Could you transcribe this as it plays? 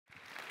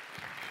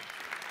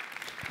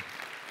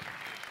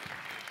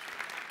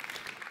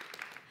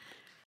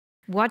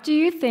What do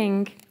you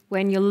think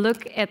when you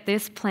look at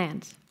this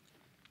plant?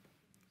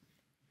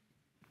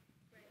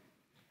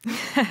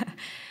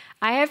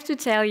 I have to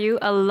tell you,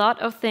 a lot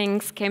of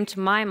things came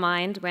to my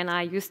mind when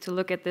I used to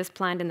look at this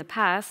plant in the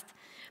past,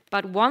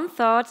 but one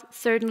thought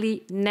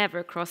certainly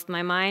never crossed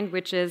my mind,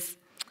 which is,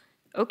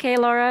 okay,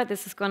 Laura,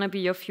 this is going to be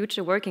your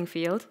future working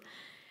field,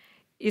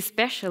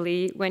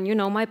 especially when you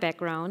know my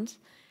background.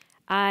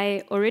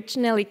 I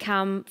originally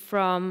come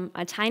from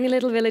a tiny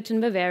little village in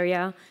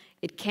Bavaria.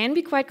 It can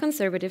be quite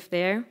conservative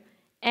there,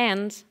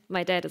 and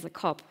my dad is a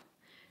cop.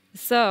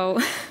 So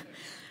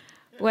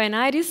when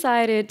I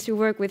decided to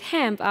work with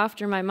hemp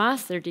after my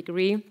master's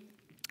degree,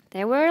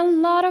 there were a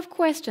lot of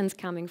questions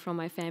coming from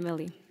my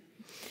family,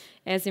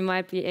 as you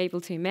might be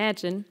able to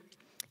imagine.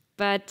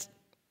 But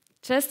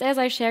just as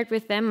I shared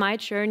with them my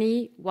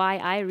journey, why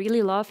I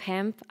really love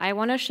hemp, I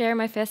want to share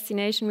my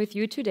fascination with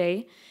you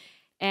today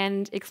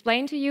and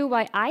explain to you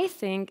why I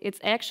think it's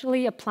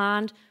actually a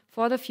plant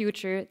for the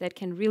future that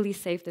can really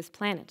save this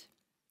planet.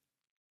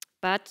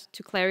 But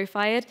to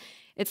clarify it,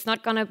 it's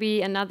not going to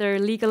be another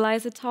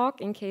legalize it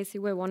talk, in case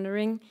you were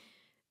wondering,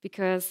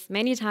 because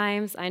many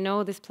times I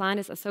know this plant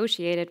is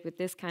associated with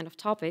this kind of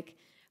topic,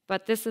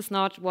 but this is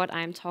not what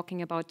I'm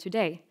talking about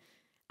today.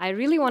 I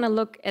really want to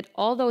look at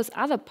all those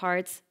other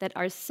parts that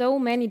are so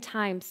many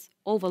times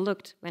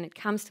overlooked when it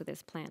comes to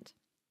this plant.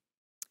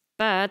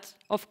 But,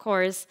 of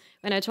course,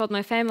 when I told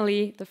my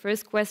family, the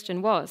first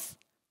question was,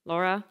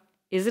 Laura,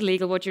 is it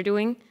legal what you're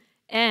doing?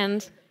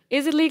 And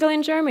is it legal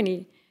in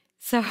Germany?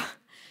 So,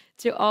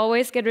 to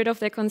always get rid of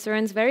their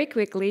concerns very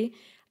quickly,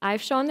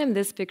 I've shown them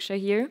this picture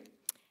here,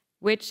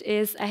 which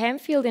is a hemp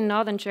field in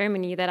northern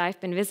Germany that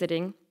I've been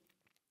visiting.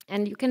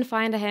 And you can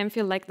find a hemp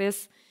field like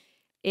this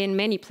in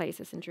many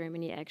places in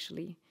Germany,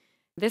 actually.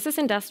 This is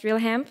industrial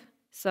hemp,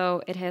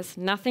 so it has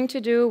nothing to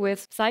do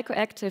with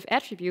psychoactive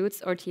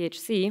attributes, or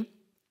THC.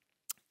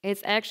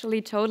 It's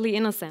actually totally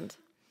innocent.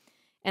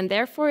 And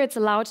therefore, it's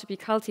allowed to be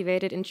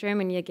cultivated in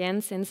Germany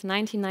again since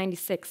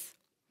 1996.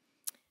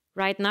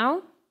 Right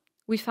now,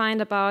 we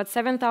find about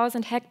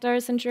 7,000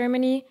 hectares in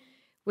Germany,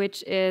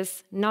 which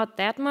is not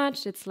that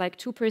much. It's like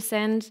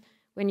 2%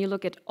 when you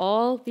look at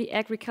all the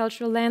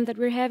agricultural land that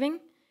we're having,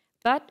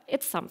 but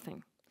it's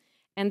something.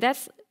 And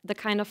that's the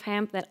kind of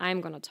hemp that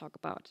I'm going to talk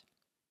about.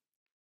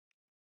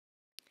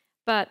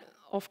 But,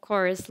 of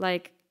course,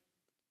 like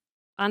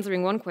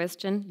answering one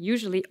question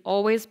usually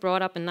always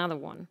brought up another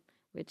one,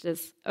 which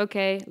is,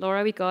 okay,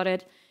 Laura, we got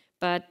it,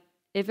 but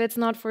if it's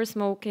not for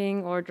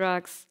smoking or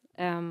drugs,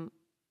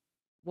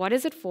 what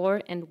is it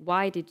for, and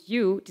why did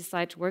you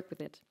decide to work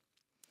with it?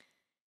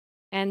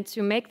 And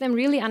to make them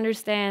really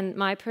understand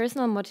my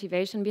personal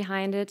motivation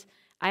behind it,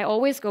 I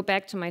always go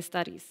back to my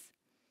studies.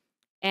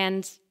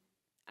 And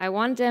I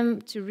want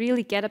them to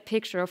really get a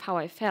picture of how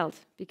I felt,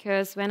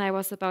 because when I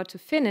was about to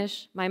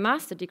finish my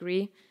master's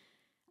degree,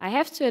 I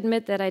have to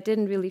admit that I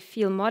didn't really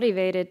feel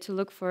motivated to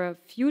look for a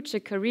future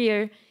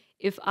career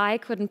if I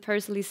couldn't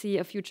personally see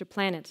a future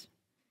planet.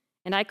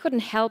 And I couldn't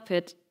help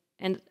it,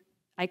 and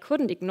I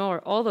couldn't ignore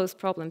all those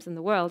problems in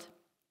the world.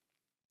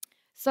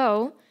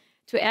 So,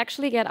 to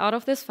actually get out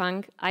of this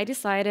funk, I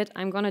decided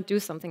I'm going to do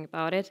something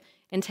about it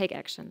and take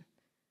action.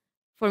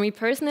 For me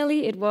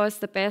personally, it was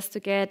the best to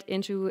get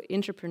into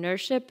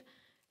entrepreneurship.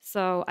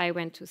 So I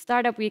went to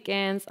startup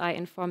weekends, I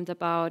informed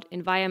about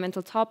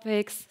environmental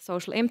topics,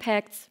 social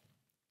impacts.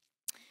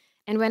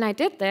 And when I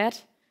did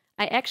that,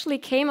 I actually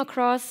came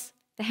across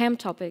the hemp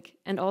topic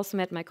and also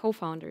met my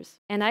co-founders.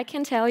 And I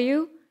can tell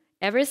you,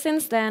 ever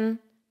since then,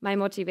 my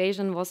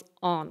motivation was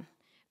on,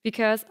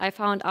 because I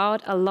found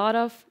out a lot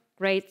of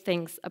great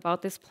things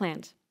about this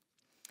plant.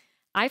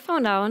 I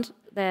found out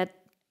that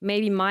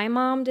maybe my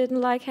mom didn't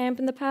like hemp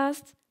in the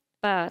past,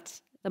 but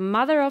the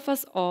mother of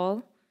us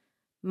all,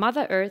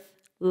 Mother Earth,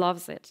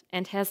 loves it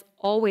and has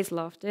always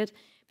loved it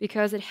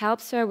because it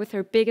helps her with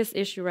her biggest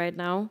issue right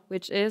now,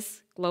 which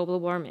is global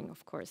warming,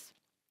 of course.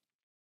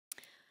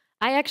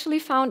 I actually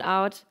found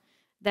out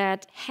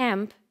that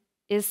hemp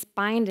is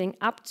binding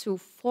up to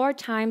 4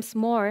 times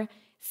more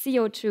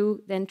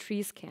CO2 than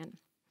trees can,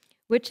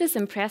 which is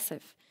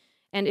impressive.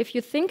 And if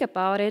you think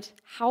about it,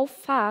 how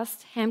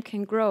fast hemp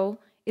can grow,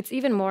 it's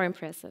even more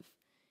impressive.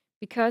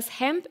 Because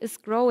hemp is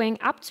growing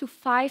up to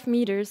 5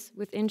 meters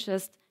within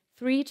just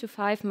 3 to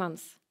 5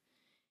 months.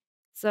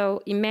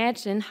 So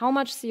imagine how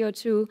much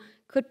CO2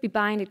 could be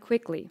binded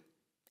quickly.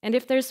 And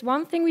if there's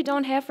one thing we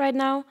don't have right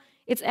now,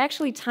 it's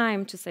actually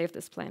time to save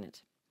this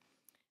planet.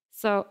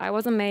 So I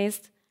was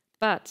amazed,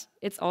 but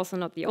it's also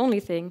not the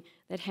only thing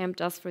that hemp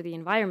does for the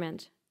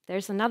environment.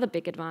 There's another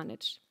big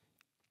advantage.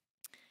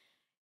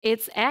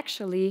 It's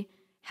actually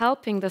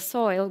helping the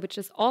soil, which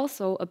is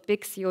also a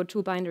big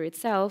CO2 binder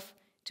itself,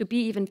 to be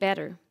even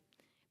better,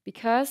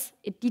 because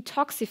it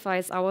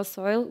detoxifies our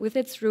soil with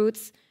its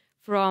roots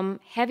from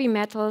heavy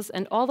metals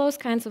and all those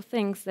kinds of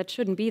things that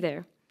shouldn't be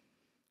there.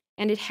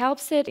 And it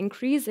helps it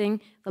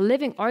increasing the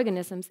living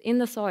organisms in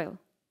the soil.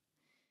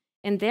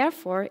 And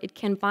therefore, it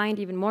can bind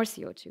even more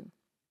CO2.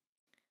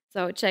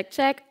 So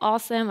check,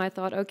 awesome. I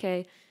thought,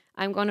 okay,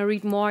 I'm going to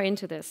read more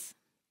into this.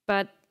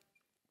 But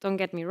don't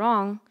get me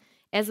wrong,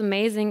 As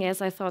amazing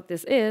as I thought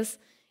this is,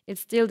 it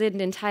still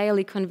didn't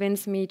entirely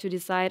convince me to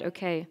decide,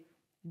 okay,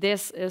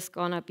 this is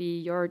gonna be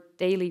your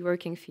daily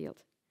working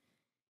field.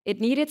 It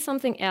needed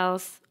something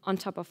else on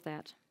top of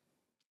that.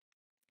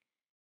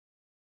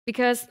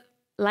 Because,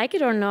 like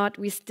it or not,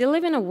 we still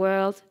live in a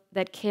world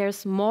that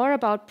cares more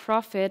about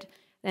profit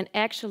than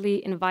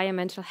actually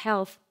environmental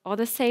health or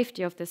the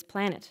safety of this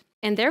planet.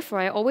 And therefore,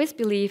 I always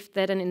believe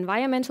that an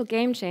environmental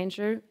game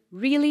changer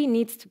really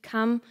needs to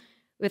come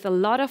with a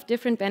lot of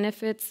different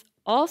benefits,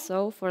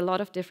 also for a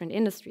lot of different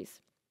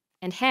industries.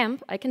 And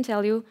hemp, I can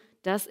tell you,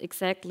 does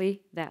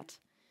exactly that.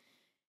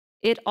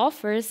 It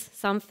offers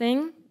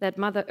something that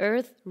Mother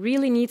Earth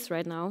really needs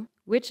right now,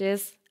 which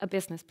is a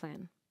business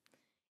plan.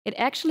 It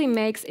actually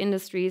makes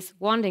industries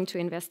wanting to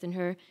invest in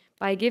her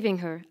by giving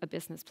her a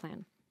business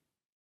plan.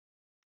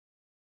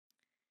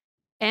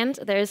 And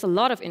there is a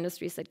lot of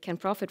industries that can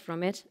profit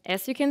from it.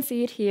 As you can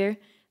see it here,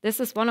 this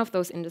is one of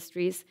those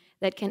industries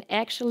that can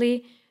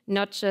actually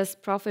not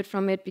just profit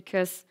from it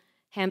because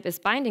hemp is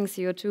binding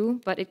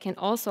CO2, but it can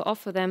also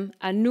offer them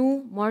a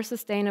new, more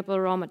sustainable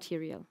raw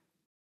material.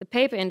 The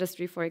paper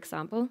industry, for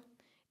example,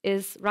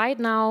 is right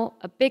now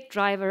a big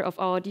driver of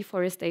our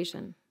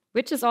deforestation,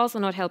 which is also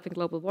not helping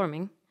global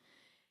warming.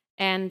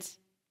 And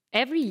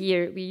every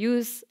year we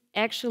use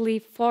actually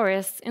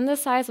forests in the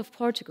size of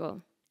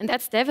Portugal. And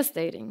that's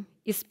devastating,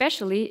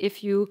 especially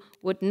if you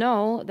would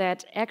know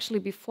that actually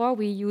before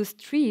we used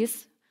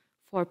trees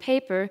for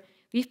paper,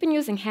 we've been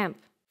using hemp.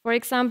 For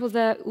example,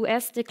 the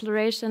US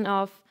Declaration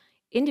of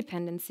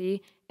Independence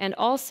and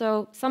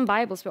also some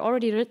Bibles were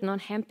already written on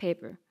hemp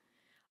paper.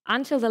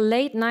 Until the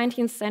late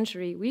 19th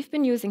century, we've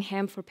been using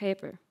hemp for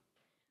paper.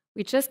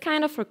 We just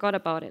kind of forgot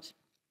about it.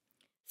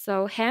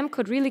 So hemp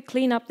could really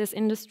clean up this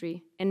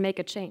industry and make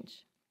a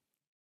change.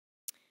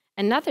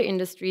 Another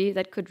industry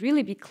that could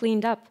really be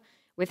cleaned up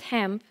with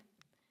hemp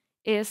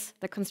is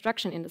the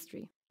construction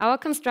industry. Our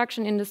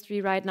construction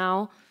industry right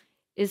now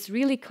is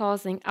really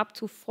causing up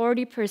to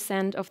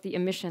 40% of the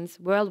emissions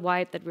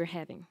worldwide that we're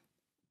having.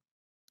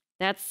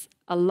 That's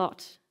a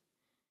lot.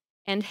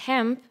 And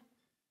hemp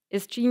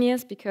is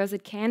genius because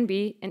it can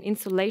be an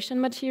insulation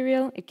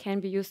material, it can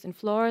be used in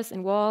floors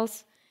and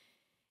walls,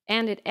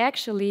 and it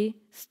actually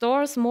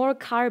stores more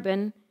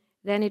carbon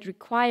than it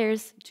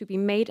requires to be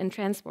made and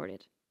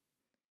transported.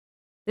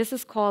 This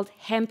is called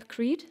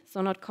hempcrete,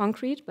 so not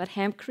concrete, but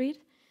hempcrete,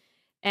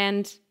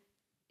 and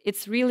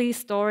it's really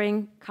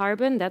storing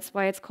carbon. That's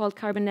why it's called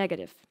carbon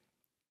negative.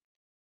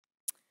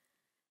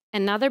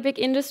 Another big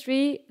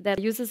industry that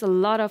uses a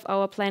lot of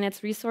our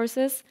planet's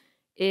resources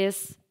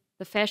is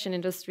the fashion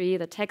industry,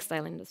 the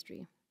textile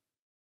industry.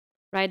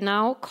 Right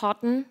now,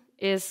 cotton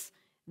is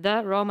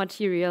the raw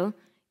material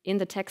in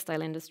the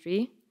textile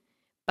industry,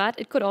 but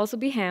it could also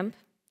be hemp.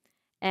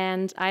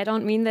 And I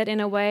don't mean that in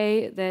a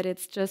way that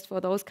it's just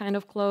for those kind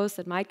of clothes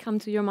that might come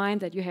to your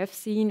mind that you have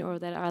seen or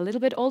that are a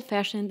little bit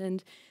old-fashioned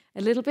and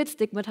a little bit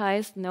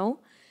stigmatized. No,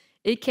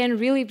 it can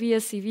really be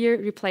a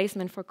severe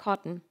replacement for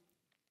cotton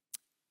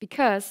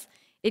because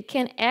it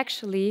can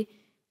actually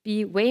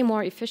be way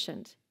more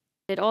efficient.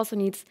 It also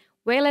needs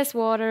way less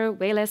water,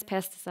 way less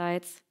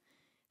pesticides.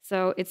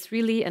 So it's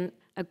really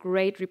a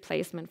great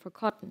replacement for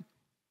cotton.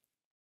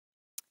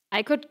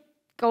 I could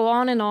go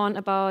on and on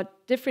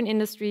about different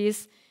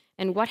industries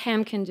and what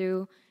hemp can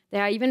do.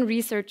 There are even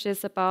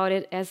researches about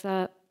it as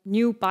a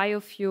new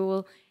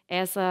biofuel,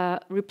 as a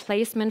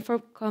replacement for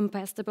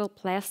combustible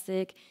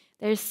plastic.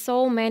 There's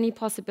so many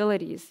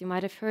possibilities. You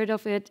might have heard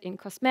of it in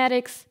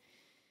cosmetics,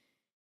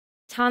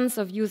 tons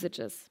of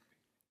usages.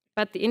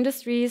 But the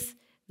industry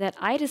that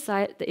I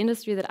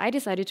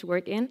decided to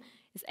work in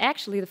is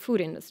actually the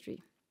food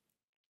industry.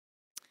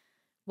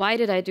 Why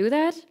did I do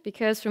that?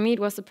 Because for me it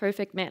was the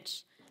perfect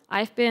match.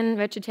 I've been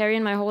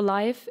vegetarian my whole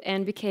life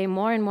and became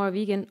more and more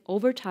vegan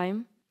over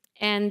time.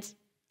 And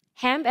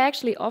hemp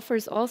actually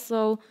offers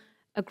also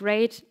a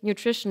great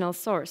nutritional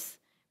source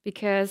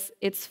because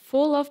it's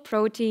full of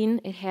protein,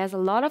 it has a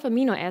lot of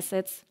amino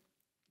acids,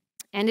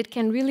 and it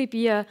can really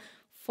be a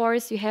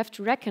force you have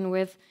to reckon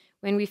with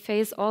when we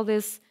face all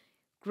this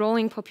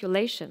growing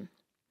population.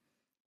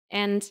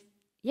 And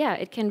yeah,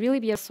 it can really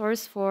be a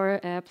source for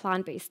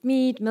plant-based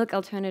meat, milk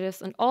alternatives,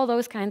 and all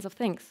those kinds of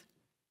things.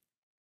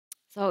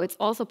 So it's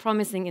also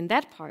promising in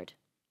that part.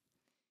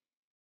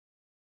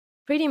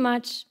 Pretty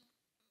much,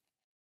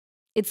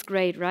 it's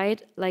great,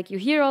 right? Like you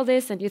hear all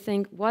this and you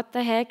think, what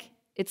the heck?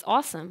 It's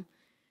awesome.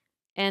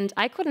 And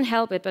I couldn't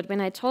help it, but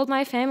when I told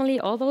my family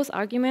all those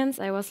arguments,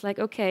 I was like,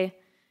 okay,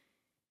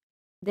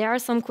 there are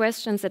some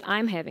questions that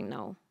I'm having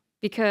now.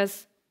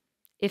 Because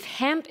if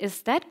hemp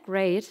is that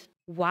great,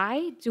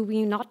 why do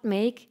we not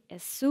make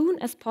as soon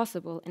as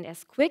possible and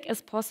as quick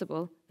as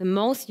possible the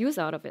most use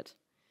out of it?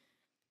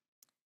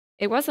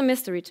 It was a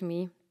mystery to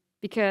me,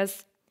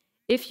 because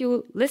if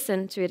you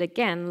listen to it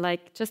again,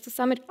 like just to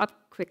sum it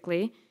up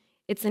quickly,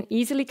 it's an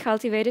easily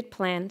cultivated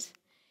plant,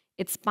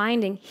 it's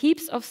binding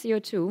heaps of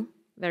CO2,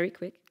 very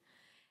quick,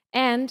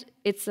 and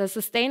it's a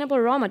sustainable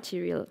raw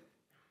material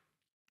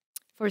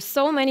for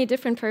so many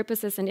different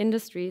purposes and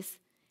industries,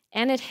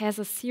 and it has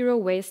a zero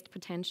waste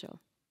potential.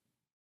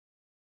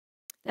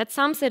 That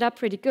sums it up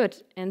pretty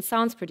good and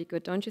sounds pretty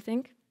good, don't you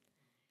think?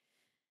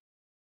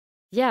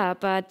 Yeah,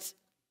 but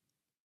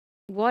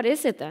what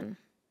is it then?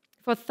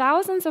 For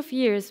thousands of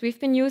years, we've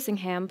been using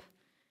hemp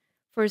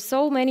for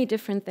so many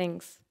different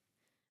things.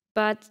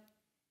 But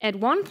at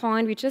one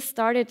point, we just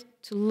started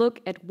to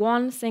look at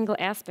one single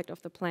aspect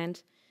of the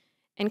plant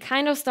and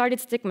kind of started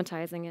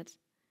stigmatizing it.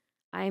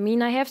 I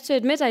mean, I have to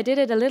admit, I did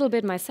it a little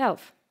bit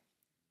myself.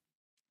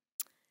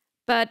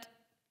 But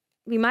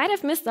we might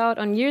have missed out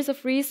on years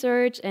of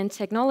research and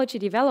technology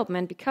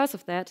development because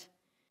of that.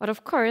 But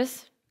of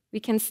course, we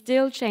can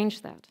still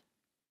change that.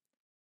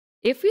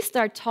 If we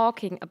start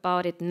talking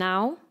about it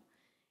now,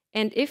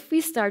 and if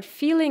we start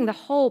feeling the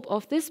hope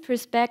of this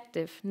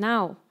perspective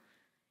now,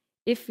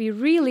 if we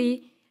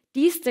really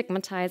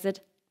destigmatize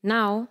it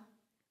now,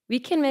 we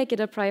can make it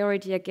a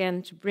priority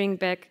again to bring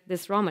back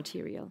this raw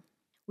material.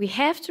 We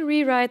have to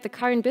rewrite the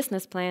current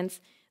business plans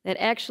that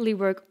actually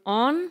work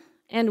on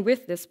and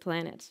with this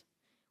planet.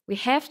 We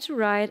have to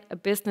write a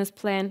business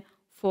plan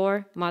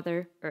for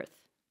Mother Earth.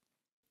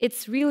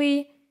 It's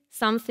really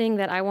something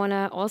that I want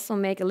to also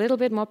make a little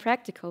bit more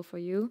practical for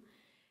you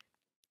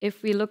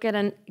if we look at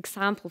an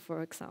example,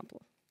 for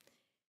example.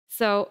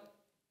 So,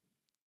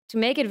 to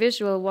make it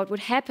visual, what would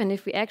happen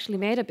if we actually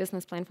made a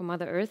business plan for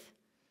Mother Earth?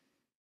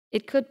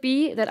 It could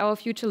be that our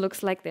future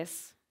looks like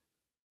this.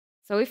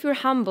 So if we're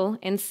humble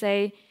and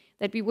say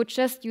that we would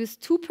just use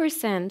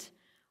 2%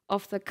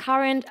 of the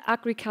current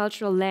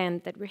agricultural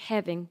land that we're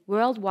having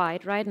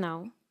worldwide right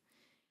now,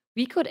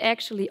 we could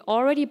actually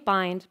already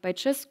bind, by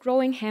just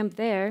growing hemp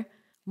there,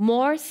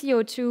 more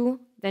CO2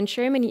 than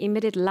Germany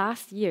emitted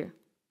last year,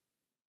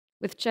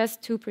 with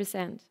just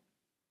 2%.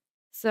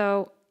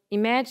 So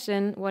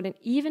imagine what an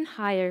even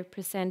higher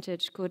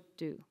percentage could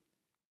do.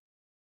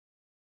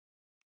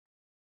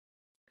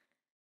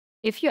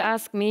 If you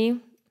ask me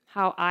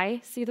how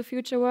I see the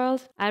future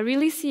world, I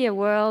really see a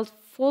world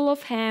full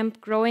of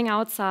hemp growing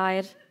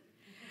outside,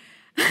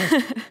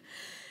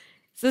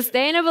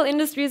 sustainable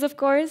industries, of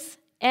course,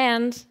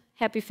 and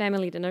happy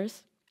family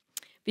dinners.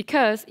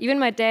 Because even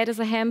my dad is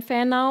a hemp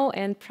fan now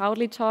and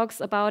proudly talks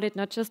about it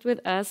not just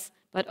with us,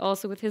 but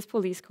also with his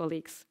police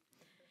colleagues.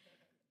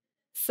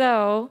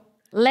 So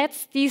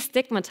let's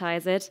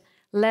destigmatize it.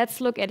 Let's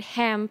look at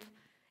hemp,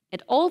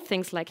 at all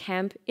things like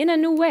hemp, in a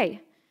new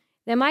way.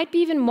 There might be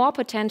even more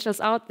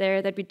potentials out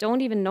there that we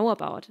don't even know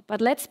about,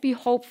 but let's be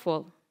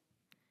hopeful.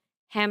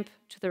 Hemp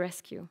to the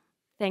rescue.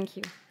 Thank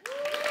you.